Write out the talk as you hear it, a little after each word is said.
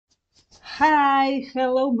Hi,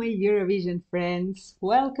 hello my Eurovision friends.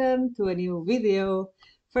 Welcome to a new video.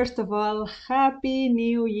 First of all, Happy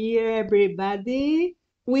New Year everybody.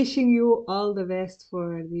 Wishing you all the best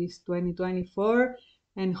for this 2024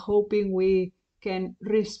 and hoping we can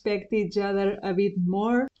respect each other a bit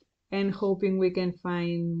more and hoping we can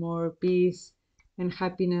find more peace and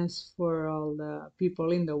happiness for all the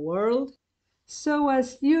people in the world. So,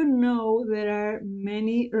 as you know, there are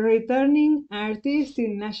many returning artists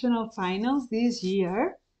in national finals this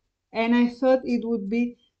year, and I thought it would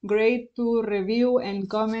be great to review and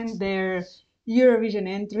comment their Eurovision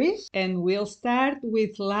entries. And we'll start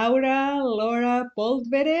with Laura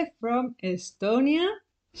Põldvere from Estonia.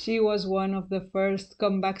 She was one of the first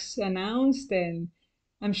comebacks announced, and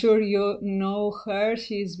I'm sure you know her.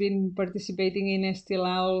 She's been participating in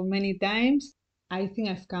Estilau many times. I think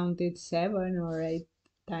I've counted 7 or 8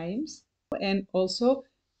 times. And also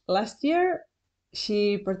last year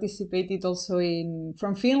she participated also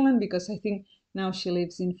from Finland because I think now she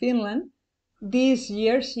lives in Finland. This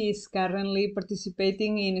year she is currently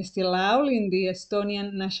participating in Estilau in the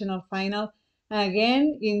Estonian national final,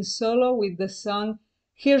 again in solo with the song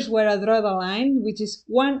Here's Where I Draw the Line, which is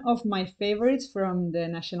one of my favorites from the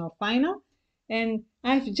national final. And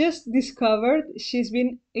I've just discovered she's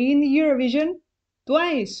been in Eurovision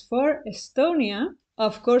twice for Estonia.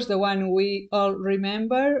 Of course, the one we all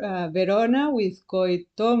remember, Verona with Koit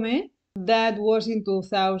Toome. That was in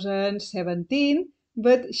 2017,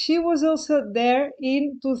 but she was also there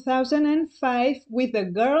in 2005 with a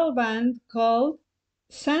girl band called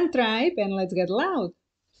Sun Tribe and Let's Get Loud.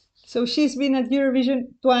 So she's been at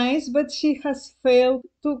Eurovision twice, but she has failed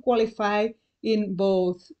to qualify in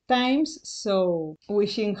both times, so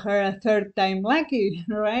wishing her a third time lucky,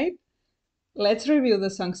 right? Let's review the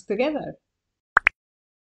songs together.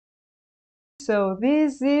 So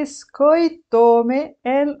this is Koit Toome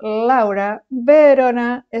and Laura,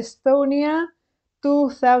 Verona, Estonia,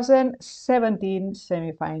 2017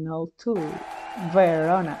 semifinal 2,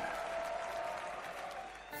 Verona.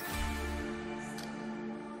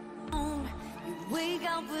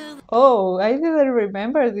 Oh, I didn't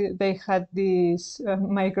remember they had this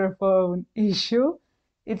microphone issue.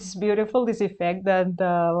 It's beautiful, this effect that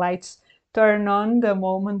the lights turn on the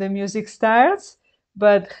moment the music starts,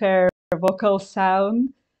 but her vocal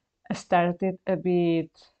sound started a bit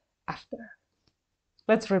after.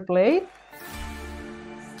 Let's replay.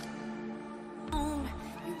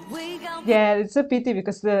 Yeah, it's a pity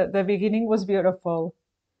because the beginning was beautiful.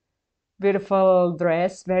 Beautiful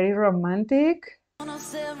dress, very romantic.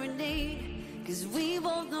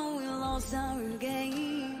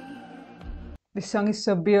 This song is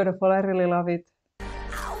so beautiful, I really love it.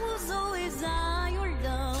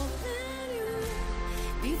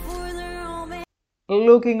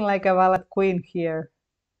 Looking like a ballad queen here.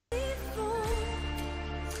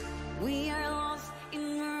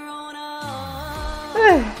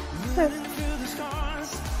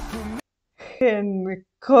 And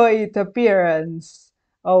Koit appearance.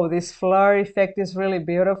 Oh, this floor effect is really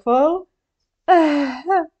beautiful.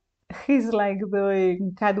 He's like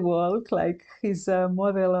doing catwalk, like he's a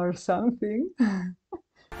model or something.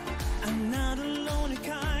 I'm not a lonely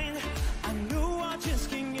kind. I know I just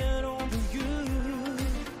can't get over you.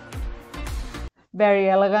 Very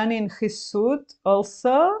elegant in his suit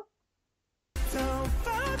also.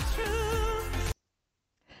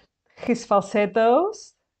 His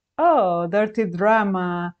falsettos. Oh, dirty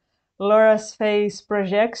drama. Laura's face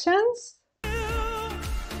projections.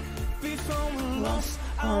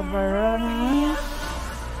 Verona.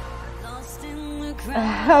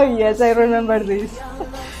 Oh yes, I remember this.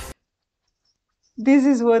 This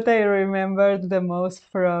is what I remembered the most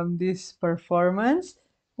from this performance,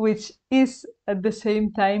 which is at the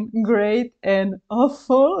same time great and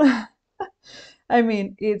awful. I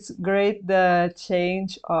mean, it's great the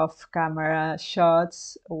change of camera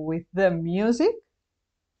shots with the music,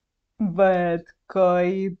 but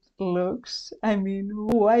Koit looks, I mean,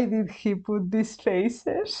 why did he put these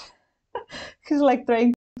faces? He's like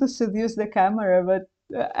trying to seduce the camera, but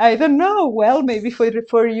I don't know. Well, maybe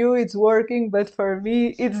for you it's working, but for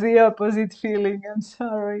me it's the opposite feeling. I'm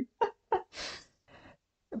sorry.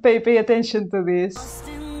 Pay attention to this.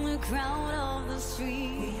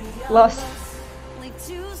 Lost.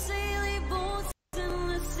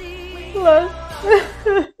 Lost.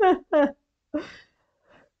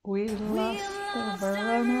 We lost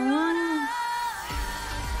Verona.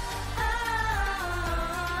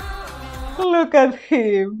 Look at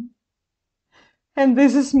him. And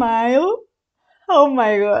this smile. Oh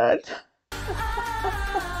my god.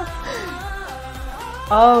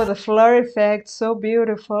 Oh, the floor effect, so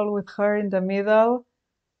beautiful with her in the middle.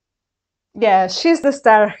 Yeah, she's the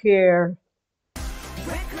star here.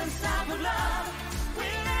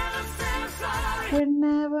 We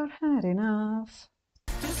never had enough.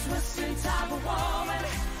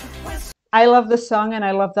 I love the song and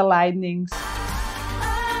I love the lightnings.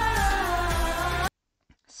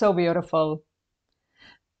 So beautiful.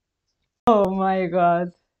 Oh my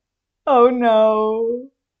god. Oh no.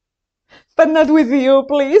 But not with you,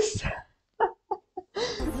 please.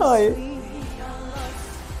 Oh.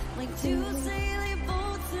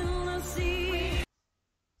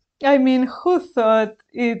 I mean, who thought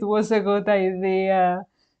it was a good idea?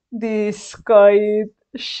 These Koit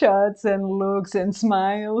shots and looks and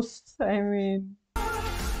smiles. I mean.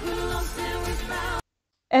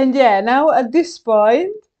 And yeah, now at this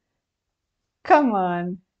point, come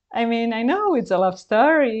on. I mean, I know it's a love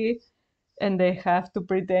story and they have to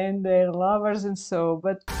pretend they're lovers and so,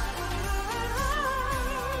 but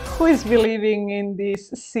who is believing in this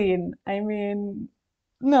scene? I mean,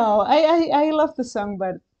 no, I love the song,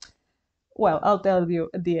 but well, I'll tell you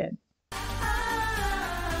at the end.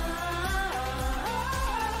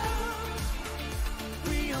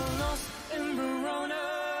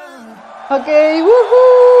 Okay,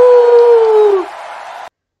 woohoo!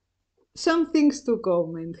 Some things to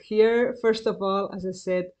comment here. First of all, as I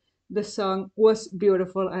said, the song was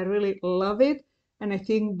beautiful. I really love it. And I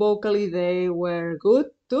think vocally they were good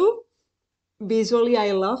too. Visually,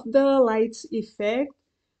 I love the lights effect,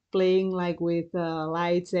 playing like with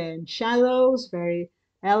lights and shadows, very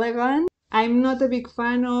elegant. I'm not a big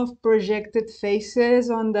fan of projected faces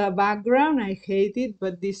on the background. I hate it,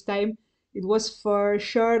 but this time it was for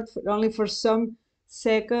short, only for some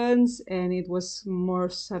seconds, and it was more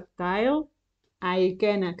subtle. I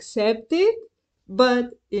can accept it,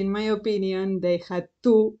 but in my opinion, they had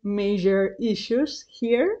two major issues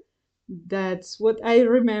here. That's what I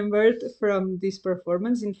remembered from this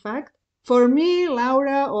performance, in fact. For me,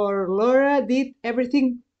 Laura or Laura did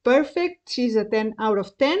everything perfect. She's a 10 out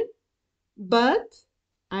of 10, but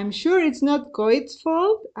I'm sure it's not Koit's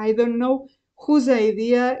fault. I don't know whose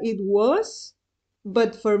idea it was,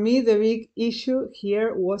 but for me, the big issue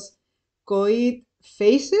here was Koit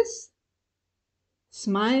faces,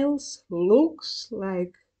 smiles, looks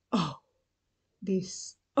like, oh,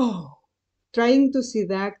 this, oh, trying to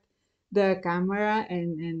seduct the camera,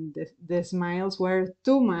 and the smiles were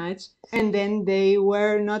too much, and then they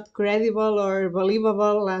were not credible or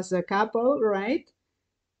believable as a couple, right?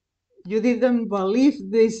 You didn't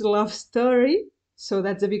believe this love story, so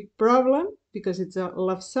that's a big problem because it's a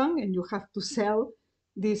love song and you have to sell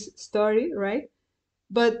this story, right?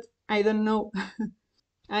 But I don't know.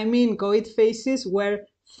 I mean, Koit faces were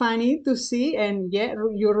funny to see, and yeah,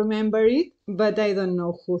 you remember it, but I don't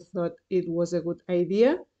know who thought it was a good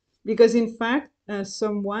idea. Because, in fact,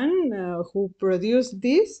 someone who produced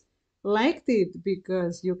this liked it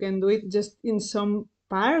because you can do it just in some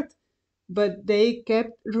part, but they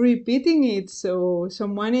kept repeating it. So,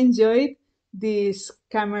 someone enjoyed these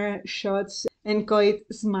camera shots and Koit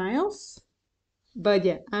smiles. But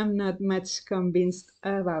yeah, I'm not much convinced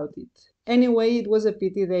about it. Anyway, it was a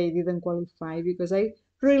pity they didn't qualify because I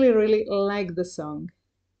really, really like the song.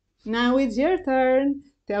 Now it's your turn.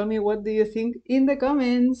 Tell me what do you think in the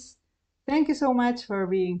comments. Thank you so much for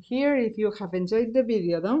being here. If you have enjoyed the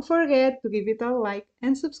video, don't forget to give it a like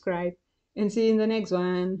and subscribe. And see you in the next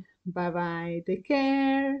one. Bye bye. Take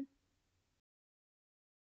care.